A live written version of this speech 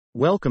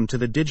Welcome to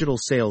the Digital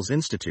Sales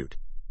Institute,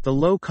 the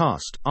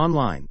low-cost,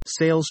 online,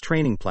 sales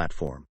training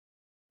platform.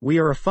 We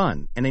are a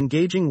fun and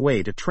engaging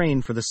way to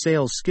train for the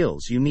sales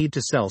skills you need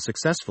to sell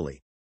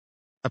successfully.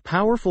 A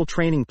powerful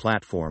training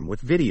platform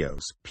with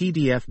videos,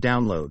 PDF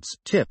downloads,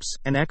 tips,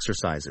 and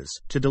exercises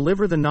to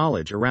deliver the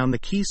knowledge around the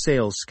key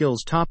sales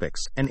skills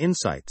topics and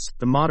insights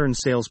the modern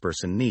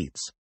salesperson needs.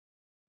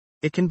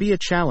 It can be a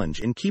challenge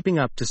in keeping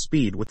up to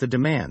speed with the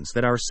demands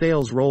that our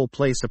sales role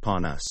place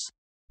upon us.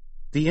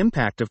 The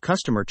impact of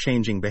customer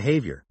changing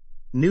behavior,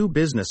 new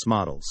business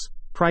models,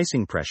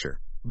 pricing pressure,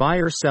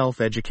 buyer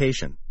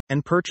self-education,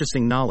 and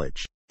purchasing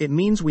knowledge. It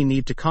means we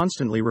need to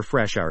constantly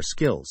refresh our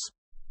skills.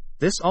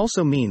 This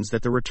also means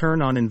that the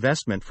return on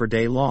investment for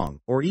day-long,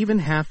 or even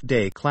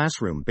half-day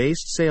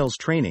classroom-based sales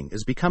training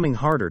is becoming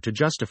harder to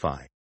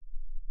justify.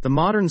 The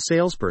modern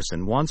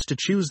salesperson wants to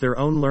choose their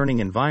own learning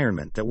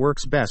environment that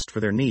works best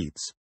for their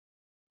needs.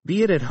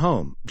 Be it at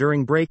home,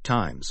 during break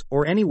times,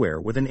 or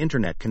anywhere with an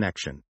internet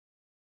connection.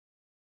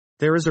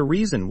 There is a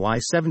reason why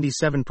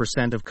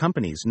 77% of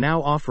companies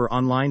now offer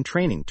online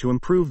training to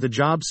improve the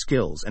job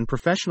skills and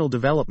professional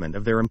development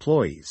of their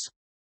employees.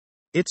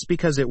 It's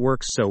because it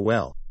works so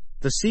well.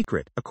 The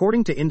secret,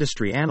 according to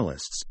industry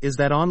analysts, is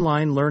that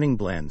online learning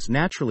blends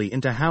naturally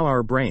into how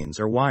our brains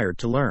are wired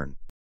to learn.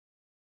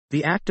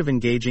 The act of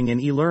engaging in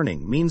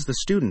e-learning means the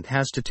student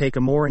has to take a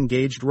more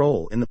engaged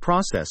role in the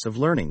process of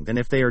learning than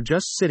if they are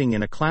just sitting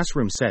in a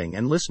classroom setting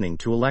and listening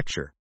to a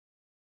lecture.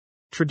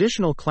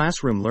 Traditional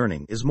classroom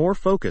learning is more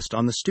focused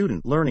on the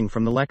student learning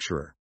from the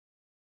lecturer.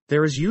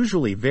 There is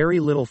usually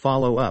very little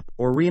follow-up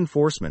or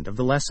reinforcement of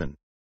the lesson.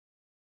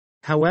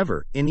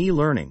 However, in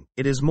e-learning,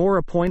 it is more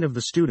a point of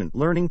the student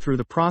learning through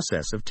the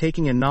process of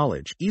taking in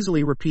knowledge,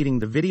 easily repeating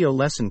the video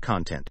lesson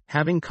content,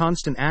 having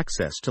constant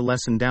access to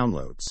lesson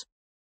downloads,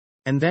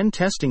 and then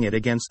testing it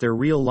against their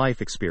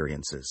real-life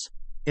experiences.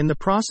 In the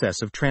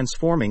process of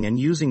transforming and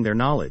using their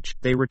knowledge,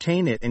 they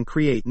retain it and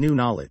create new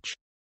knowledge.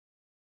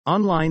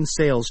 Online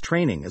sales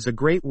training is a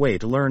great way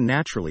to learn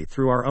naturally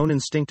through our own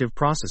instinctive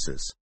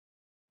processes.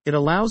 It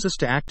allows us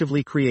to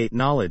actively create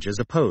knowledge as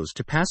opposed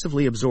to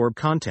passively absorb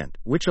content,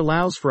 which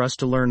allows for us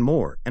to learn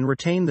more and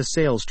retain the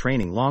sales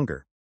training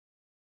longer.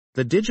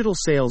 The Digital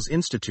Sales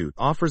Institute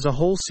offers a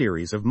whole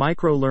series of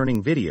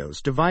micro-learning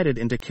videos divided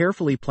into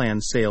carefully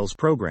planned sales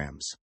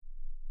programs.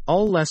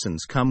 All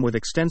lessons come with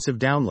extensive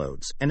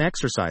downloads and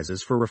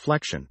exercises for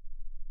reflection.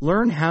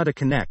 Learn how to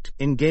connect,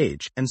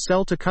 engage, and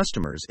sell to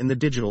customers in the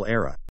digital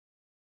era.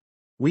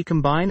 We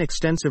combine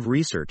extensive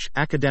research,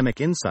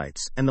 academic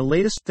insights, and the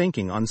latest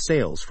thinking on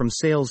sales from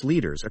sales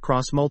leaders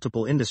across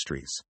multiple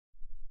industries.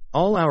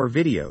 All our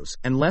videos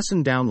and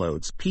lesson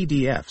downloads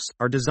 (PDFs)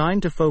 are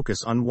designed to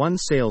focus on one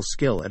sales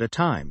skill at a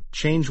time,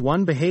 change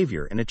one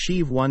behavior, and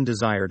achieve one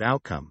desired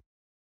outcome.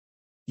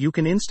 You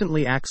can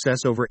instantly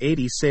access over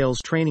 80 sales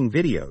training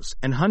videos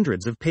and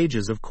hundreds of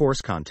pages of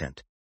course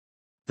content.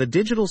 The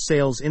Digital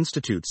Sales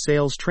Institute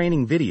sales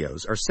training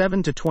videos are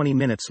 7 to 20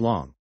 minutes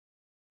long.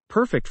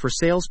 Perfect for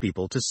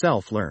salespeople to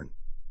self-learn.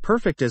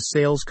 Perfect as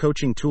sales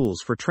coaching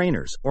tools for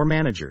trainers or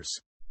managers.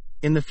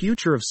 In the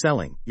future of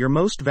selling, your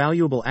most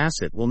valuable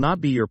asset will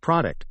not be your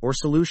product or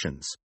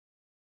solutions.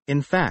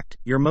 In fact,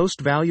 your most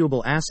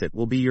valuable asset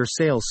will be your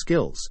sales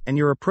skills and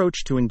your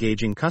approach to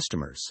engaging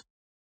customers.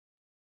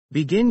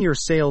 Begin your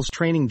sales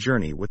training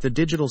journey with the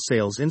Digital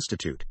Sales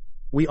Institute.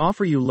 We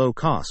offer you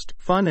low-cost,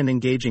 fun and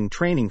engaging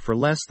training for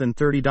less than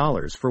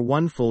 $30 for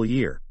one full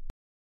year.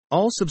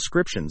 All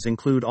subscriptions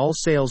include all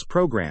sales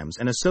programs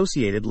and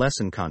associated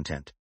lesson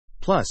content.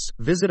 Plus,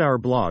 visit our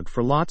blog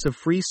for lots of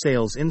free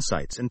sales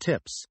insights and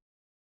tips.